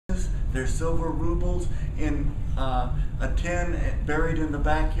their silver rubles in a tin buried in the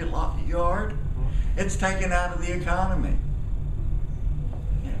backyard. It's taken out of the economy.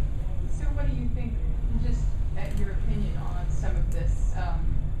 Yeah. So what do you think, just at your opinion, on some of this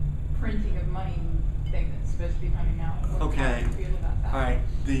printing of money thing that's supposed to be coming out? Okay. How do you feel about that?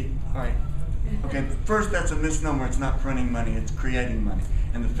 All right. Okay, first, that's a misnomer. It's not printing money, it's creating money.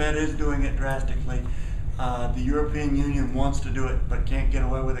 And the Fed is doing it drastically. The European Union wants to do it, but can't get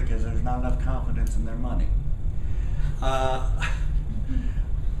away with it because there's not enough confidence in their money.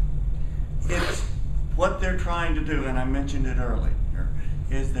 It's what they're trying to do, and I mentioned it earlier,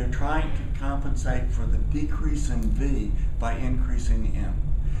 is they're trying to compensate for the decrease in V by increasing M.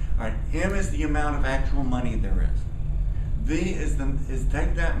 All right, M is the amount of actual money there is. V is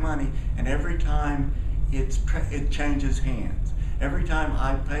take that money, and every time it changes hands. Every time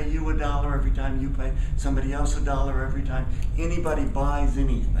I pay you $1, every time you pay somebody else $1, every time anybody buys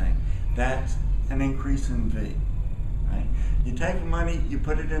anything, that's an increase in V. Right? You take money, you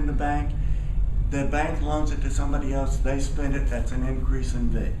put it in the bank loans it to somebody else, they spend it, that's an increase in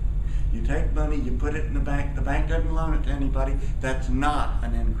V. You take money, you put it in the bank doesn't loan it to anybody, that's not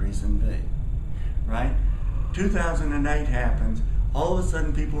an increase in V. Right? 2008 happens, all of a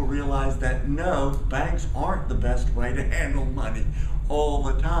sudden people realize that no, banks aren't the best way to handle money all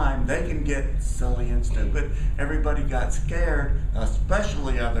the time. They can get silly and stupid. Everybody got scared,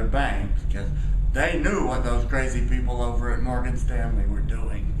 especially other banks, because they knew what those crazy people over at Morgan Stanley were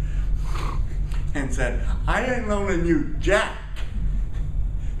doing, and said, I ain't loaning you jack.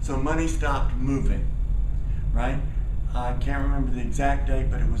 So money stopped moving, right? I can't remember the exact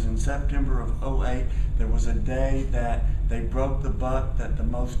date, but it was in September of '08. There was a day that they broke the buck that the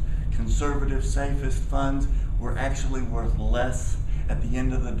most conservative, safest funds were actually worth less at the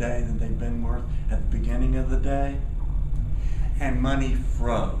end of the day than they'd been worth at the beginning of the day. And money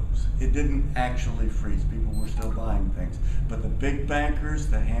froze. It didn't actually freeze. People were still buying things. But the big bankers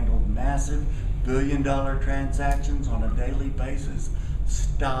that handled massive billion-dollar transactions on a daily basis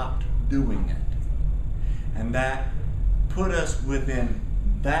stopped doing it. And that put us within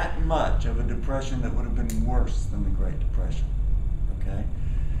that much of a depression that would have been worse than the Great Depression. Okay?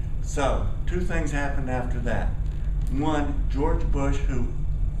 So, two things happened after that. One, George Bush, who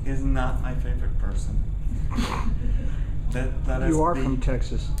is not my favorite person. You are from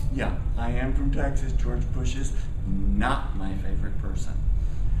Texas. Yeah, I am from Texas. George Bush is not my favorite person.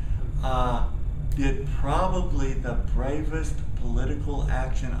 Did probably the bravest political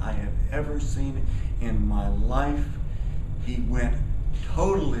action I have ever seen in my life. He went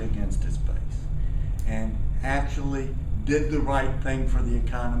totally against his base and actually did the right thing for the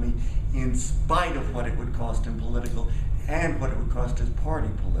economy in spite of what it would cost him political and what it would cost his party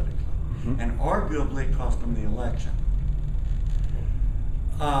politically. Mm-hmm. And arguably it cost him the election.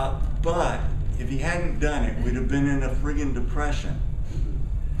 But if he hadn't done it, we'd have been in a friggin' depression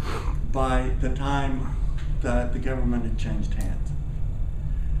by the time the government had changed hands.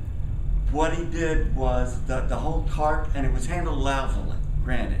 What he did was the whole TARP, and it was handled lousily,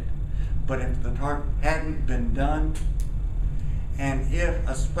 granted, but if the TARP hadn't been done, and if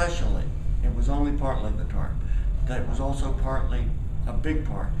especially, it was only partly the TARP, that was also partly, a big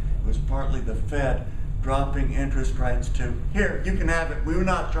part, it was partly the Fed dropping interest rates to, here, you can have it, we're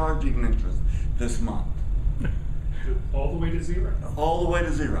not charging interest this month. All the way to zero? All the way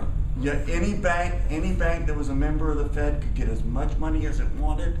to zero. Yeah, any bank that was a member of the Fed could get as much money as it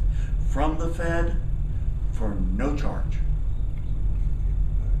wanted from the Fed for no charge.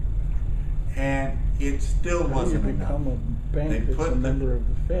 And it still wasn't enough. How do you become a bank that's a member of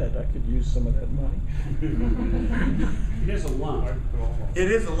the Fed? I could use some of that money. It is a loan. It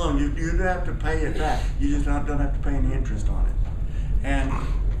is a loan. You'd have to pay it back. You just don't have to pay any interest on it. And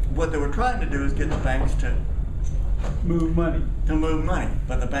what they were trying to do is get the banks to move money.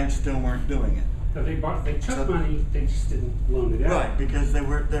 But the banks still weren't doing it. So they took money, they just didn't loan it out. Right, because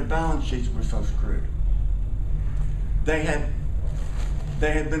their balance sheets were so screwed. They had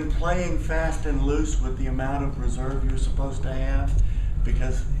been playing fast and loose with the amount of reserve you're supposed to have,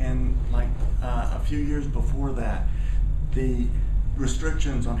 because in a few years before that, the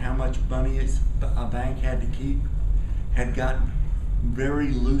restrictions on how much money a bank had to keep had gotten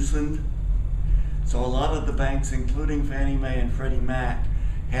very loosened. So a lot of the banks, including Fannie Mae and Freddie Mac,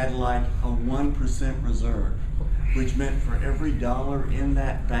 had like a 1% reserve, which meant for every dollar in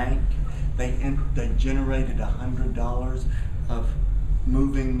that bank, they generated $100 of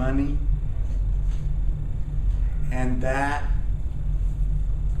moving money. And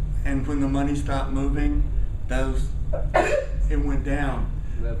when the money stopped moving, it went down.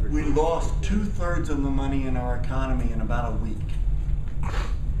 We lost 2/3 of the money in our economy in about a week.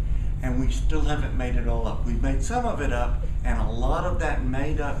 and we still haven't made it all up. We've made some of it up, and a lot of that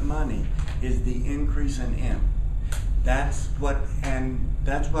made up money is the increase in M. That's what a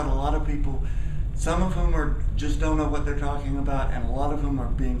lot of people, some of whom just don't know what they're talking about, and a lot of them are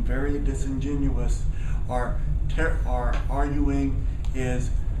being very disingenuous, are arguing is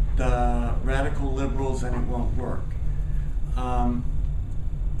the radical liberals and it won't work.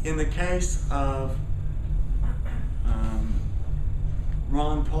 In the case of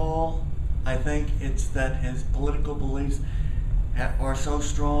Ron Paul, I think it's that his political beliefs are so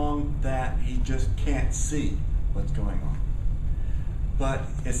strong that he just can't see what's going on. But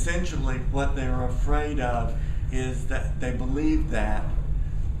essentially what they're afraid of is that they believe that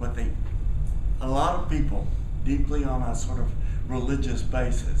a lot of people deeply on a sort of religious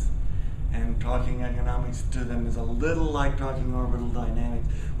basis, and talking economics to them is a little like talking orbital dynamics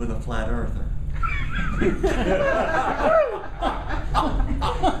with a flat earther.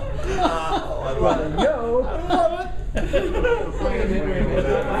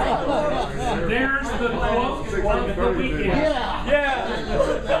 There's the quote of the weekend. Yeah.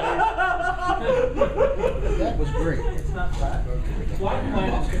 That was great. It's not flat. Flat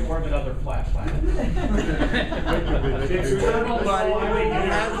planets can orbit other flat planets. But it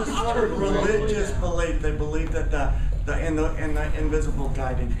has a sort of religious belief. They believe that in the invisible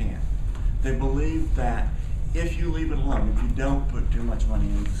guiding hand. They believe that if you leave it alone, if you don't put too much money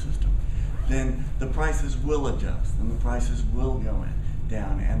in the system, then the prices will adjust and the prices will go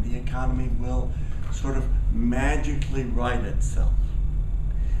down and the economy will sort of magically right itself.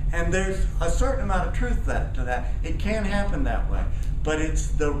 And there's a certain amount of truth to that. It can happen that way, but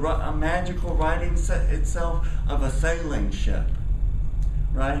it's a magical righting itself of a sailing ship,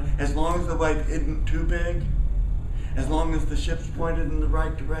 right? As long as the wave isn't too big, as long as the ship's pointed in the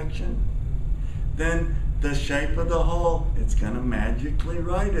right direction, then the shape of the hull, it's going to magically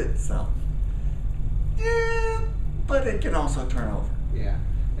right itself. Yeah, but it can also turn over. Yeah.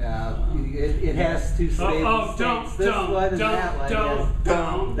 It has two stable states. This one and that one.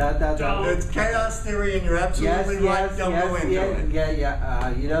 Don't. It's chaos theory, and you're absolutely right. Don't go into it.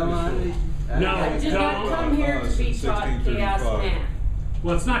 You don't want me. No, I did not come here to be taught chaos math.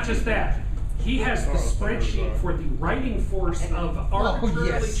 Well, it's not just that. He has the spreadsheet for the writing force of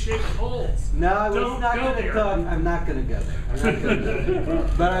arbitrarily shaped holes. No, Don't not go going to there. talk. I'm not going to go there. I'm not gonna go there.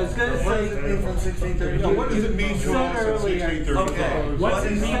 But I was going to What does it say. mean from 1632? What does it mean to us in 1632? Okay. What's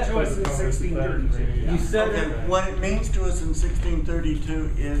it mean to us in 1632? You said Okay, it. what it means to us in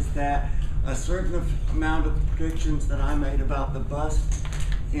 1632 is that a certain amount of predictions that I made about the bust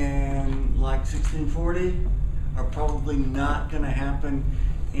in like 1640 are probably not going to happen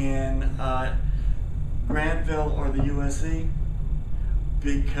in Grantville or the USC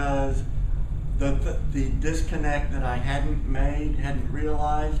because the disconnect that I hadn't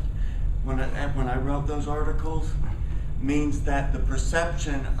realized when I wrote those articles means that the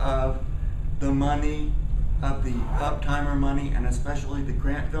perception of the money, of the uptimer money, and especially the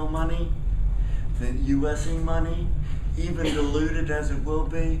Grantville money, the USC money, even diluted as it will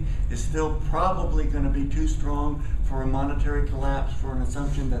be, is still probably going to be too strong for a monetary collapse, for an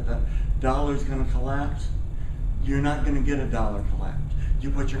assumption that the dollar is going to collapse. You're not going to get a dollar collapse.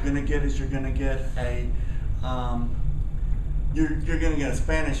 What you're going to get is you're going to get a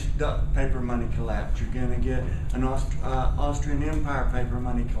Spanish paper money collapse. You're going to get an Austrian Empire paper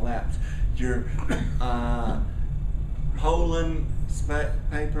money collapse. Your Poland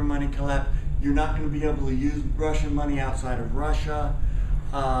paper money collapse. You're not going to be able to use Russian money outside of Russia.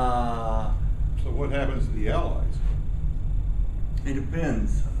 So what happens to the Allies? It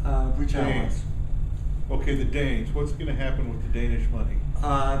depends. Which allies? Okay, the Danes. What's going to happen with the Danish money?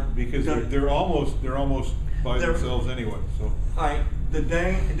 Because they're almost by themselves anyway. So. All right.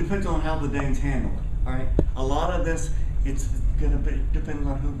 It depends on how the Danes handle it. All right. A lot of this, it's going to depend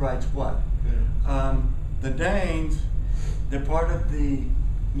on who writes what. Yeah. The Danes, they're part of the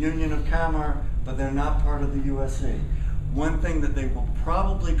Union of Kammer, but they're not part of the USC. One thing that they will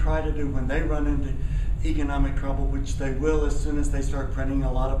probably try to do when they run into economic trouble, which they will as soon as they start printing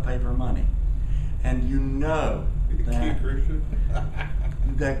a lot of paper money, and you know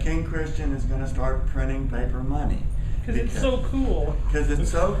that King Christian is going to start printing paper money. Because it's so cool. Because it's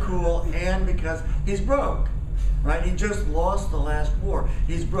so cool, and because he's broke, right? He just lost the last war.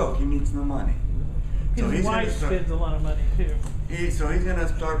 He's broke. He needs the money. His wife spends a lot of money too. So he's going to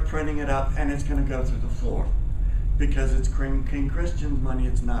start printing it up, and it's going to go through the floor because it's King Christian's money.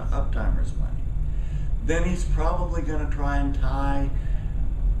 It's not uptimers' money. Then he's probably going to try and tie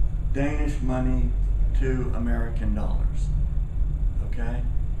Danish money to American dollars. Okay,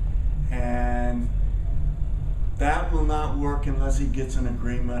 and That will not work unless he gets an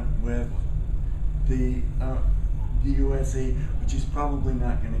agreement with the USE, which he's probably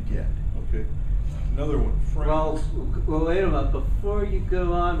not going to get. Okay. Another one. Well, wait a minute. Before you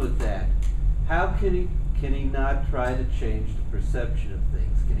go on with that, how can he not try to change the perception of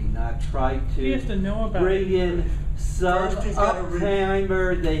things? Can he not try to, He has to know about bring it. in some First he's gotta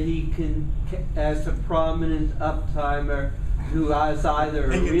uptimer that he can, as a prominent uptimer, who is either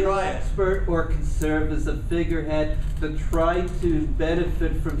a He can real try it. expert or can serve as a figurehead to try to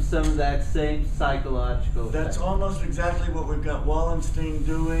benefit from some of that same psychological That's effect. almost exactly what we've got Wallenstein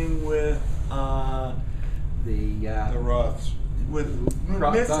doing with The Roths.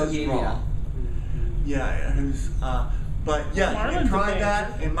 Mrs. Bohemia. Roth. Yeah, who's but yeah, you can Marlon's try a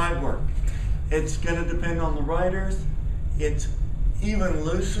that. It might work. It's going to depend on the writers. It's even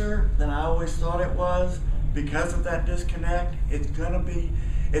looser than I always thought it was because of that disconnect. It's going to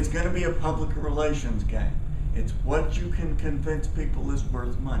be a public relations game. It's what you can convince people is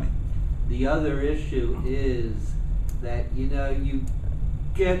worth money. The other issue is that, you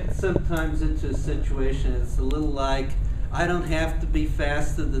get sometimes into a situation, it's a little like, I don't have to be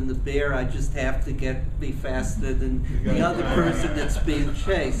faster than the bear, I just have to be faster than the other person that's being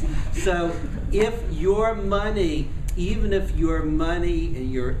chased. So if your money, even if your money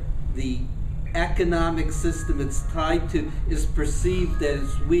and the economic system it's tied to is perceived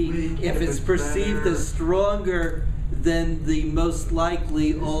as weak, if it's perceived as stronger than the most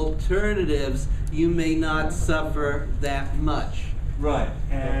likely alternatives, you may not suffer that much. Right,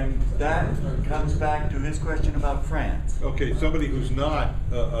 and that comes back to his question about France. Okay, somebody who's not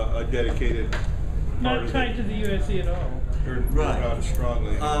a dedicated part Not of tied it, to the USE at all. or Right. not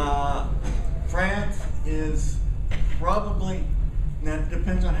strongly. France is probably, now it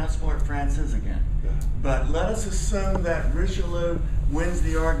depends on how smart France is again. Yeah. But let us assume that Richelieu wins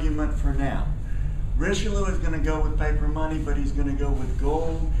the argument for now. Richelieu is going to go with paper money, but he's going to go with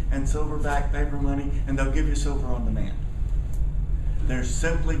gold and silver-backed paper money, and they'll give you silver on demand. They're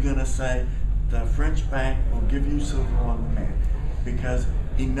simply going to say, the French bank will give you silver on demand, because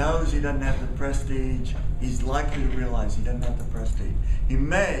he knows he doesn't have the prestige. He's likely to realize he doesn't have the prestige. He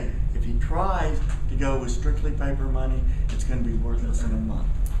may, if he tries to go with strictly paper money, it's going to be worthless in a month.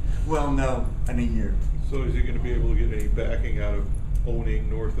 Well, no, in a year. So is he going to be able to get any backing out of owning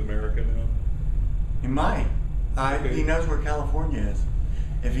North America now? He might. Okay. He knows where California is.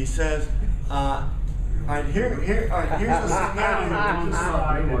 If he says, all right, here's a scenario.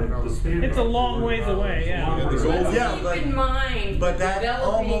 It's a long ways away, yeah. Yeah, the gold- Yeah, Keep but- in mind, but the that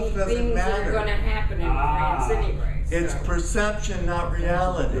almost developing doesn't things that matter. are gonna happen in France anyway. It's so. perception, not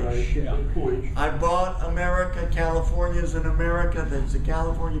reality. Good point. I bought America. California's in America. There's the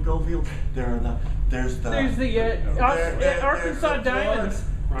California goldfield. There's the There's the Arkansas Diamonds.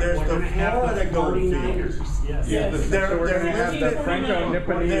 There's We're the gonna have Florida the goldfields. 49ers. Yes. Yes. They're we're gonna have listed. the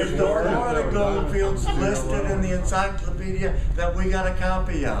Franco-Nipponese There's the War. Florida goldfields listed in the encyclopedia that we got a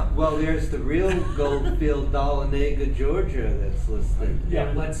copy of. Well, there's the real goldfield, Dahlonega, Georgia, that's listed.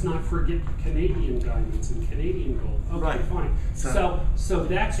 Yeah, let's not forget Canadian diamonds and Canadian gold. Okay, Right. fine. So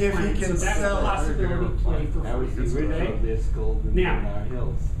that's If he fine. can So that's sell a it. possibility play for That was France, the original, okay? there's gold in Now- our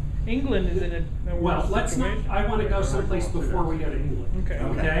hills. England is in a Well, worse let's not, situation. I want to go someplace before we go to England. Okay.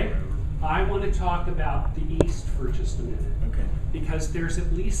 Okay? I want to talk about the East for just a minute. Okay. Because there's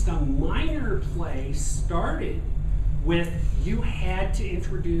at least a minor play started with you had to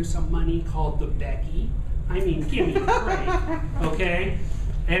introduce a money called the Becky. I mean, give me a break, okay?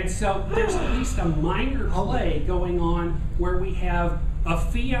 And so there's at least a minor play going on where we have a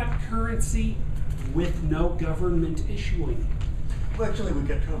fiat currency with no government issuing it. Well, actually, we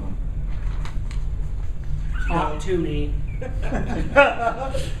got two of them. Talk to me.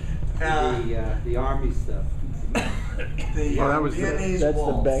 The army stuff. The Viennese that's the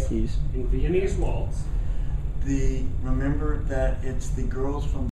waltz. Becky's. In Viennese waltz. Remember that it's the girls from